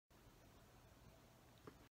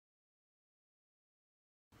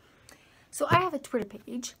So I have a Twitter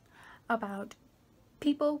page about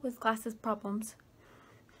people with glasses problems.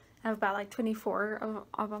 I have about like 24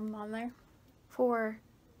 of them on there. For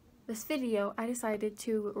this video, I decided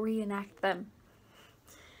to reenact them.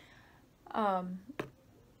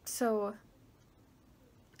 So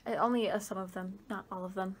only some of them, not all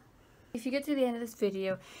of them. If you get to the end of this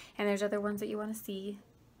video and there's other ones that you want to see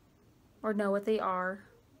or know what they are,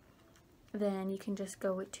 then you can just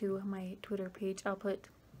go to my Twitter page. I'll put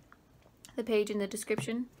the page in the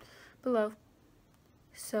description below.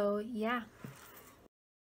 So yeah.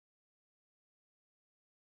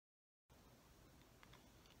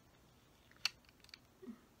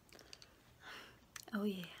 Oh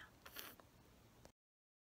yeah.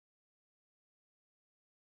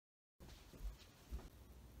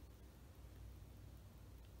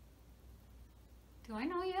 Do I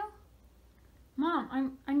know you?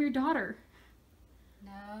 Mom, I'm your daughter.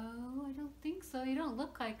 No, I don't think so. You don't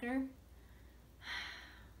look like her.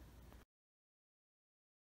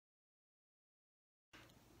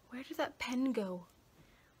 Where did that pen go?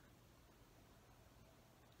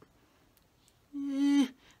 I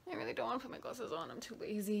really don't want to put my glasses on. I'm too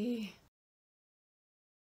lazy.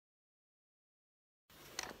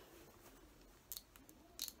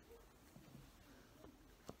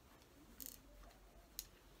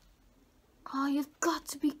 Oh, you've got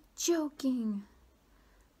to be joking.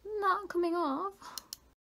 Not coming off.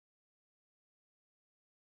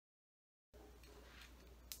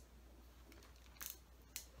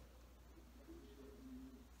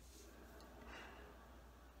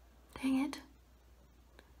 Dang it.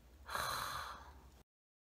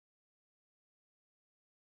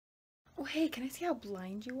 Oh, hey, can I see how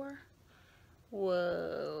blind you are?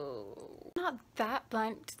 Whoa. Not that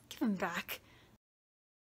blind. Just give him back.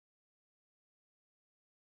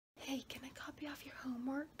 Hey, can I copy off your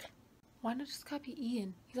homework? Why not just copy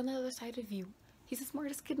Ian? He's on the other side of you. He's the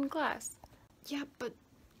smartest kid in class. Yeah, but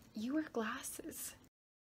you wear glasses.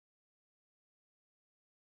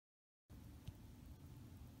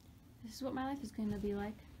 This is what my life is going to be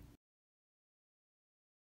like.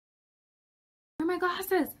 Where are my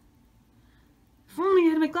glasses? If only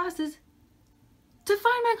I had my glasses. To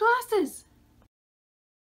find my glasses!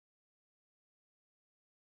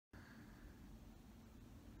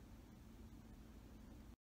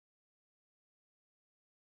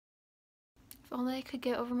 If only I could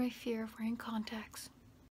get over my fear of wearing contacts.